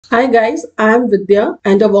Hi guys, I am Vidya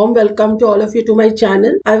and a warm welcome to all of you to my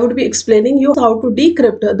channel. I would be explaining you how to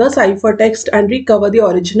decrypt the ciphertext and recover the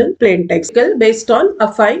original plain text based on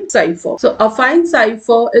Affine Cipher. So Affine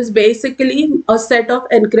Cipher is basically a set of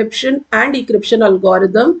encryption and decryption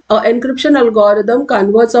algorithm. An encryption algorithm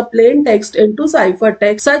converts a plain text into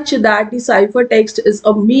ciphertext such that the ciphertext is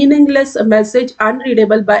a meaningless message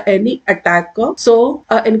unreadable by any attacker. So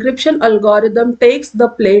an encryption algorithm takes the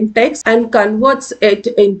plain text and converts it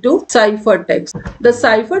into ciphertext. The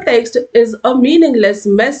ciphertext is a meaningless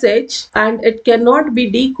message and it cannot be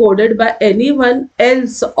decoded by anyone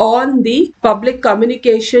else on the public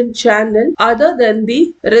communication channel other than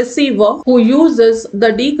the receiver who uses the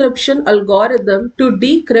decryption algorithm to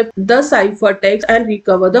decrypt the ciphertext and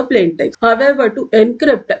recover the plain text. However, to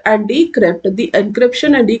encrypt and decrypt, the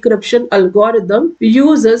encryption and decryption algorithm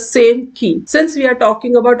uses same key. Since we are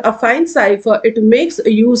talking about Affine Cipher, it makes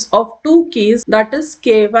use of two keys, that is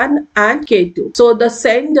K1 and K2. So the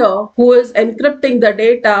sender who is encrypting the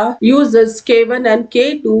data uses K1 and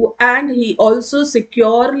K2 and he also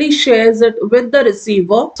securely shares it with the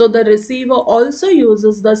receiver. So the receiver also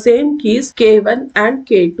uses the same keys K1 and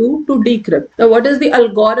K2 to decrypt. Now what is the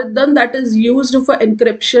algorithm that is used for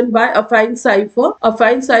encryption by Affine Cipher?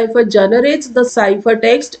 Affine Cipher generates the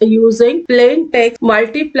ciphertext using plain text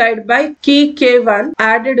multiplied by key K1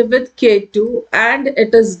 added with K2 and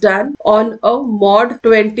it is done on a mod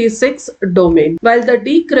 26 domain, while the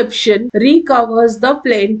decryption recovers the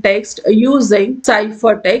plain text using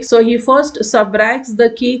ciphertext. So he first subtracts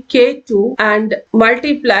the key K2 and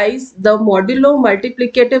multiplies the modulo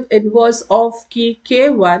multiplicative inverse of key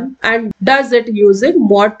K1 and does it using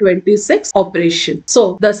mod 26 operation.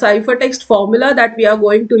 So the ciphertext formula that we are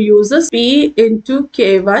going to use is P into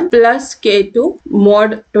K1 plus K2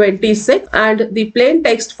 mod 26 and the plain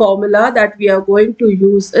text formula that we are going to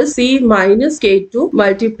use is C minus K2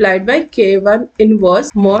 multiplied by K1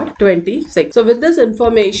 inverse mod 26. So with this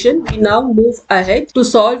information, we now move ahead to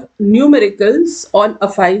solve numericals on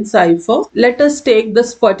Affine Cipher. Let us take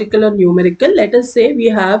this particular numerical. Let us say we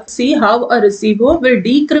have see how a receiver will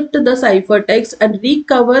decrypt the ciphertext and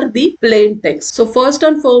recover the plain text. So first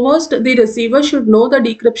and foremost, the receiver should know the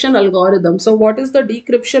decryption algorithm. So what is the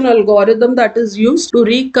decryption algorithm that is used to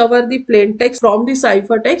recover the plain text from the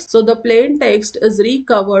ciphertext? So the plain text is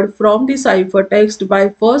recovered from the ciphertext by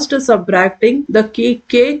first subtracting the key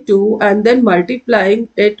K2 and then multiplying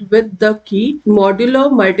it with the key modular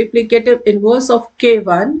multiplicative inverse of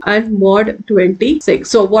K1 and mod 26.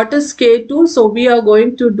 So what is K2? So we are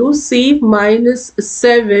going to do C minus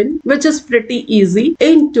 7, which is pretty easy,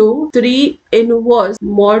 into 3 inverse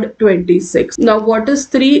mod 26. Now what is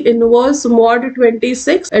 3 inverse mod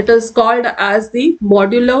 26? It is called as the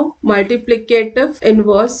modular multiplicative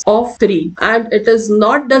inverse of 3 and it is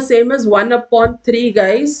not the same as 1 upon 3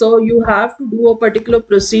 guys. So you have to do a particular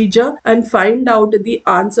procedure and find out the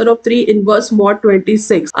answer of 3 inverse mod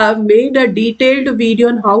 26. I have made a detailed video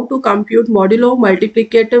on how to compute modular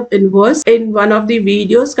multiplicative inverse in one of the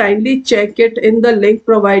videos. Kindly check it in the link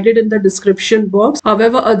provided in the description box.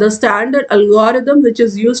 However, the standard algorithm which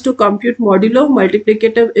is used to compute modular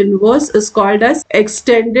multiplicative inverse is called as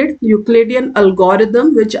extended Euclidean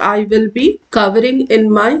algorithm, which I will be covering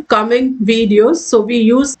in my coming videos. So we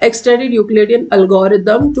use extended Euclidean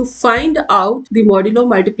algorithm to find out the modular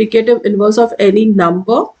multiplicative inverse of any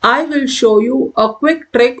number. I will show you a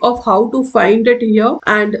quick trick of how to find it here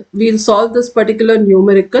and we'll solve this particular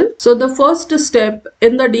numerical. So the first step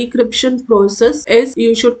in the decryption process is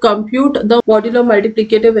you should compute the modular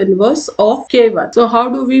multiplicative inverse of K1. So how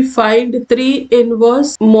do we find 3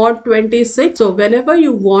 inverse mod 26? So whenever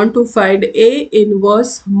you want to find A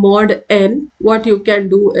inverse mod n, what you can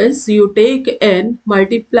do is you take n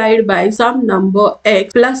multiplied by some number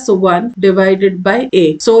x plus 1 divided by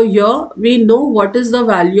a. So here we know what is the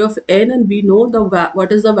value of n and we know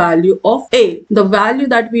what is the value of a. The value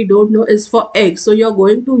that we don't know is for x. So you're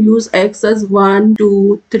going to use x as 1,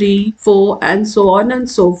 2, 3, 4 and so on and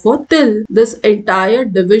so forth till this entire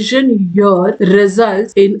division here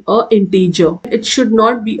results in a integer. It should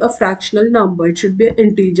not be a fractional number. It should be an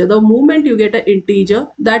integer. The moment you get an integer,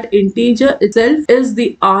 that integer itself is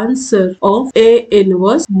the answer of A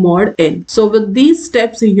inverse mod n. So with these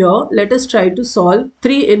steps here, let us try to solve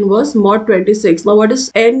 3 inverse mod 26. Now what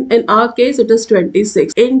is n? In our case it is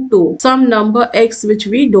 26 into some number x which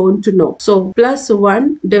we don't know. So plus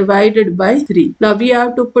 1 divided by 3. Now we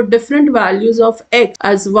have to put different values of x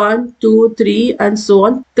as 1, 2, 3 and so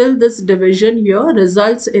on till this division here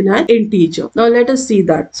results in an integer. Now let us see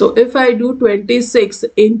that. So if I do 26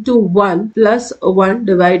 into 1 plus 1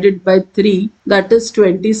 divided by 3, that is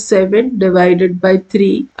 27 divided by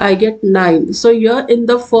 3, I get 9. So here in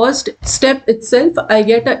the first step itself, I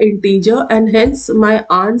get an integer and hence my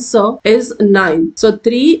answer is 9. So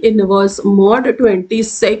 3 inverse mod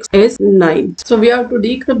 26 is 9. So we have to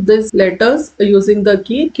decrypt these letters using the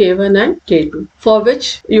key K1 and K2, for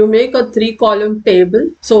which you make a 3-column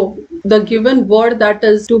table. So the given word that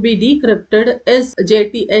is to be decrypted is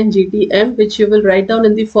JTN GTM, which you will write down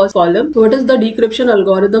in the first column. What is the decryption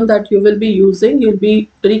algorithm that you will be using? You'll be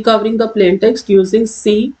recovering the plain text using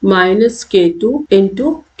C minus K2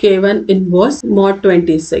 into K1 inverse mod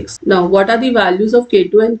 26. Now, what are the values of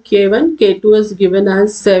K2 and K1? K2 is given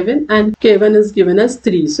as 7 and K1 is given as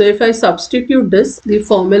 3. So, if I substitute this, the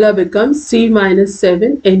formula becomes C minus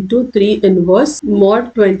 7 into 3 inverse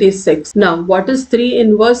mod 26. Now, what is 3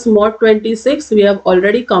 inverse mod 26? We have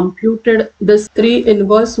already computed this 3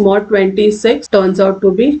 inverse mod 26 turns out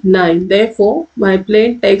to be 9. Therefore, my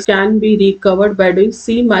plain text can be recovered by doing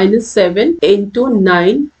C minus 7 into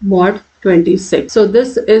 9 mod 26. So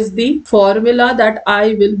this is the formula that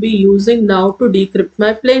I will be using now to decrypt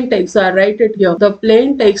my plain text. So I write it here. The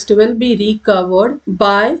plain text will be recovered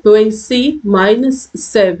by doing C minus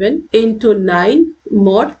 7 into 9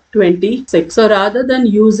 mod 26. So rather than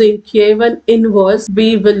using K1 inverse,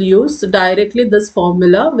 we will use directly this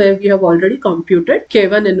formula where we have already computed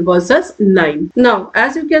K1 inverse as 9. Now,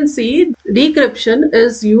 as you can see, decryption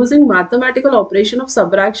is using mathematical operation of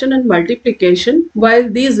subtraction and multiplication, while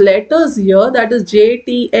these letters here, that is J,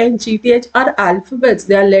 T, N, G, T, H, are alphabets.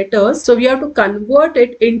 They are letters. So we have to convert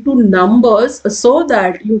it into numbers so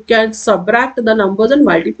that you can subtract the numbers and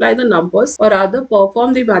multiply the numbers, or rather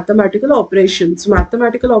perform the mathematical operations.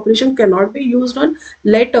 Mathematical operation cannot be used on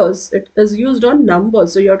letters, it is used on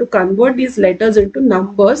numbers. So you have to convert these letters into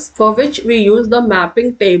numbers, for which we use the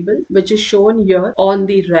mapping table which is shown here on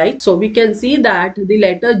the right. So we can see that the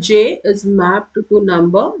letter J is mapped to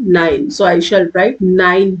number 9. So I shall write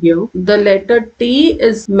 9 here. The letter T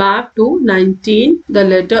is mapped to 19. The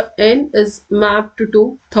letter N is mapped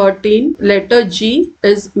to 13. Letter G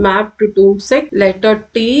is mapped to 6. Letter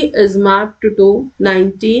T is mapped to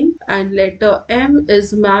 19. And letter M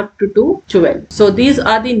is mapped to 12. So these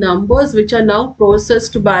are the numbers which are now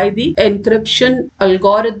processed by the encryption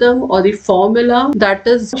algorithm or the formula that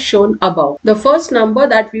is shown above. The first number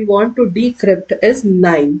that we want to decrypt is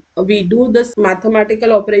 9. We do this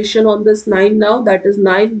mathematical operation on this 9 now, that is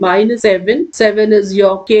 9 minus 7. 7 is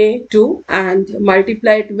your K2 and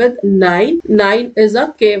multiply it with 9. 9 is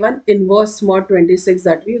a K1 inverse mod 26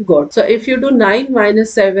 that we got. So if you do 9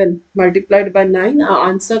 minus 7 multiplied by 9, our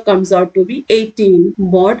answer comes out to be 18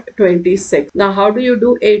 mod 26. Now how do you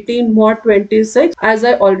do 18 mod 26? As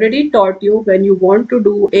I already taught you, when you want to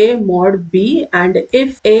do A mod B, and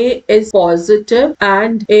if A is positive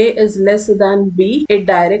and A is less than B, it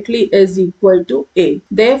directly is equal to A.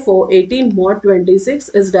 Therefore 18 mod 26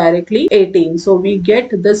 is directly 18. So we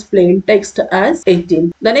get this plain text as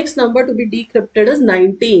 18. The next number to be decrypted is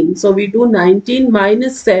 19. So we do 19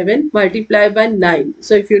 minus 7 multiply by 9.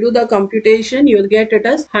 So if you do the computation, you will get it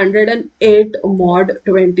as 108 mod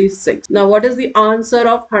 26. Now what is the answer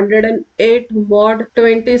of 108 mod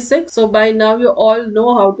 26? So by now you all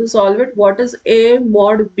know how to solve it. What is A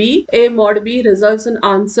mod B? A mod B results in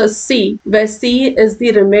answer C, where C is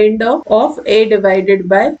the remainder of A divided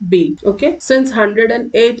by B. Okay, since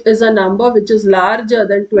 108 is a number which is larger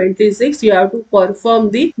than 26, you have to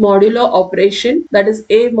perform the modular operation, that is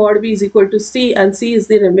A mod B is equal to C, and C is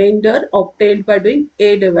the remainder obtained by doing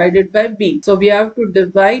A divided by B. So we have to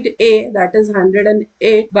divide A, that is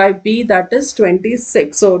 108, by B, that is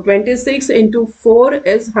 26. So 26 into 4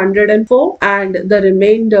 is 104 and the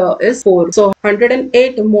remainder is 4. So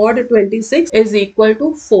 108 mod 26 is equal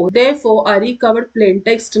to 4. Therefore our recovered plain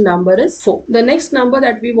text number is 4. The next number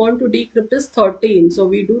that we want to decrypt is 13. So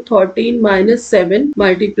we do 13 minus 7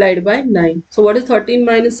 multiplied by 9. So what is 13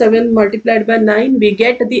 minus 7 multiplied by 9? We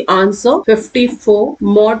get the answer 54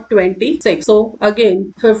 mod 26. So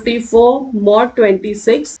again 54 mod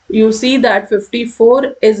 26. You see that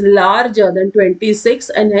 54 is larger than 26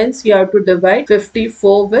 and hence you have to divide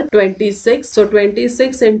 54 with 26. So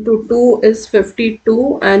 26 into 2 is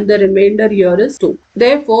 52 and the remainder here is 2.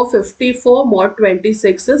 Therefore 54 mod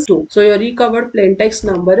 26 is 2. So your recovered plain text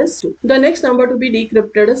number is 2. The next number to be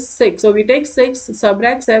decrypted is 6. So we take 6,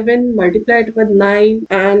 subtract 7, multiply it with 9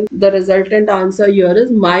 and the resultant answer here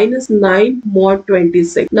is minus 9 mod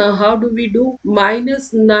 26. Now how do we do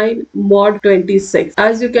minus 9 mod 26?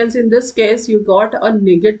 As you can see in this case, you got a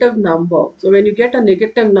negative number. So when you get a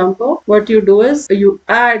negative number, what you do is you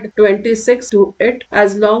add 26 to it.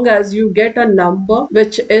 As long as you get a number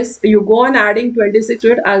which is, you go on adding 26 26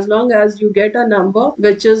 to it as long as you get a number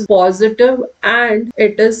which is positive and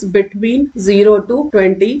it is between 0 to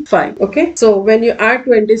 25. Okay, so when you add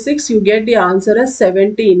 26 you get the answer as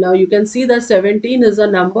 17. Now you can see that 17 is a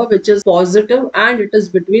number which is positive and it is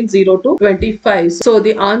between 0 to 25. So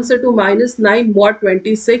the answer to -9 mod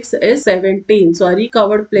 26 is 17. So our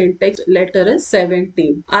recovered plain text letter is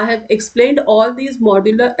 17. I have explained all these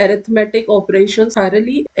modular arithmetic operations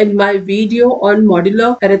thoroughly in my video on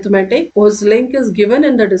modular arithmetic, whose link is given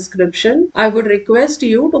in the description. I would request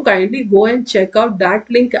you to kindly go and check out that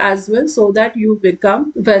link as well so that you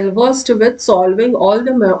become well versed with solving all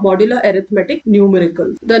the modular arithmetic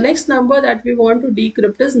numerical. The next number that we want to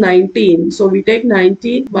decrypt is 19. So we take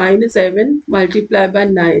 19 minus 7 multiply by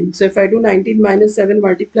 9. So if I do 19 minus 7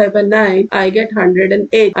 multiply by 9, I get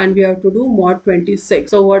 108 and we have to do mod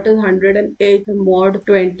 26. So what is 108 mod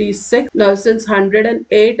 26? Now since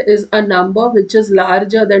 108 is a number which is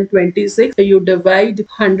larger than 26, you divide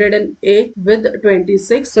 108 with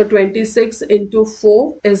 26. So 26 into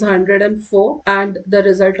 4 is 104 and the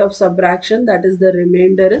result of subtraction, that is the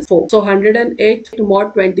remainder, is 4. So 108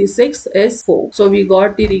 mod 26 is 4. So we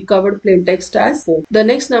got the recovered plain text as 4. The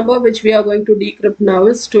next number which we are going to decrypt now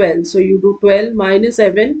is 12. So you do 12 minus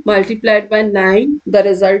 7 multiplied by 9. The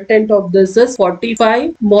resultant of this is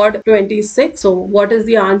 45 mod 26. So what is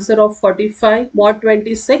the answer of 45 mod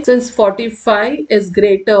 26? Since 45 is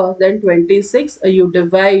greater than 26, you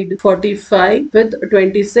divide 45 with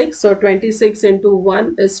 26. So 26 into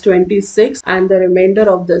 1 is 26 and the remainder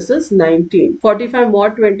of this is 19. 45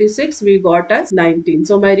 mod 26 we got as 19.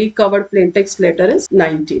 So my recovered plain text letter is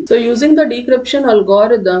 19. So using the decryption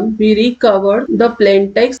algorithm, we recovered the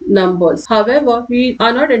plain text numbers. However, we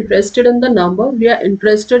are not interested in the number. We are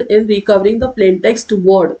interested in recovering the plain text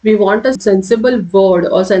word. We want a sensible word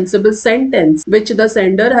or sensible sentence which the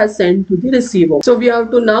sender has sent to the receiver. So we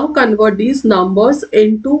have to now convert these numbers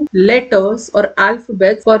into letters or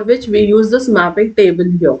alphabets, for which we use this mapping table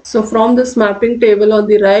here. So from this mapping table on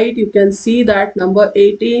the right, you can see that number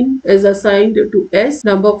 18 is assigned to S,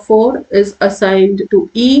 number 4 is assigned to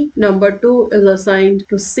E, number 2 is assigned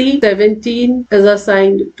to C, 17 is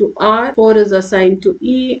assigned to R, 4 is assigned to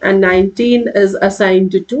E, and 19 is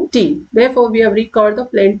assigned to T. Therefore, we have recorded the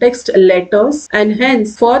plain text letters, and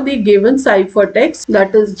hence for the given ciphertext,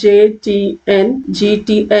 that is J, T, N, G,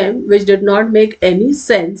 T, M, which did not make any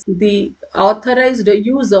sense, the authorized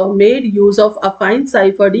user made use of affine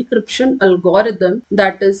cipher decryption algorithm,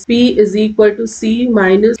 that is P is equal to C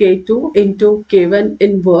minus K2 into K1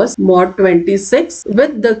 inverse mod 26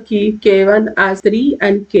 with the key K1 as 3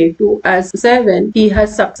 and K2 as 7. He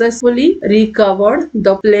has successfully recovered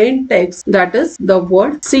the plain text, that is the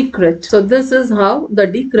word secret. So this is how the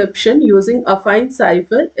decryption using affine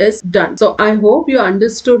cipher is done. So I hope you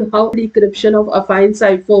understood how decryption of affine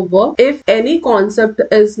cipher works. If any concept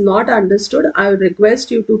is not understood, I would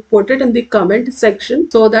request you to put it in the comment section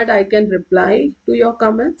so that I can reply to your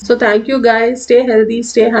comments. So thank you guys. Stay healthy,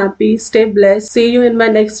 stay happy, stay blessed. See you in my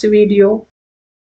next video.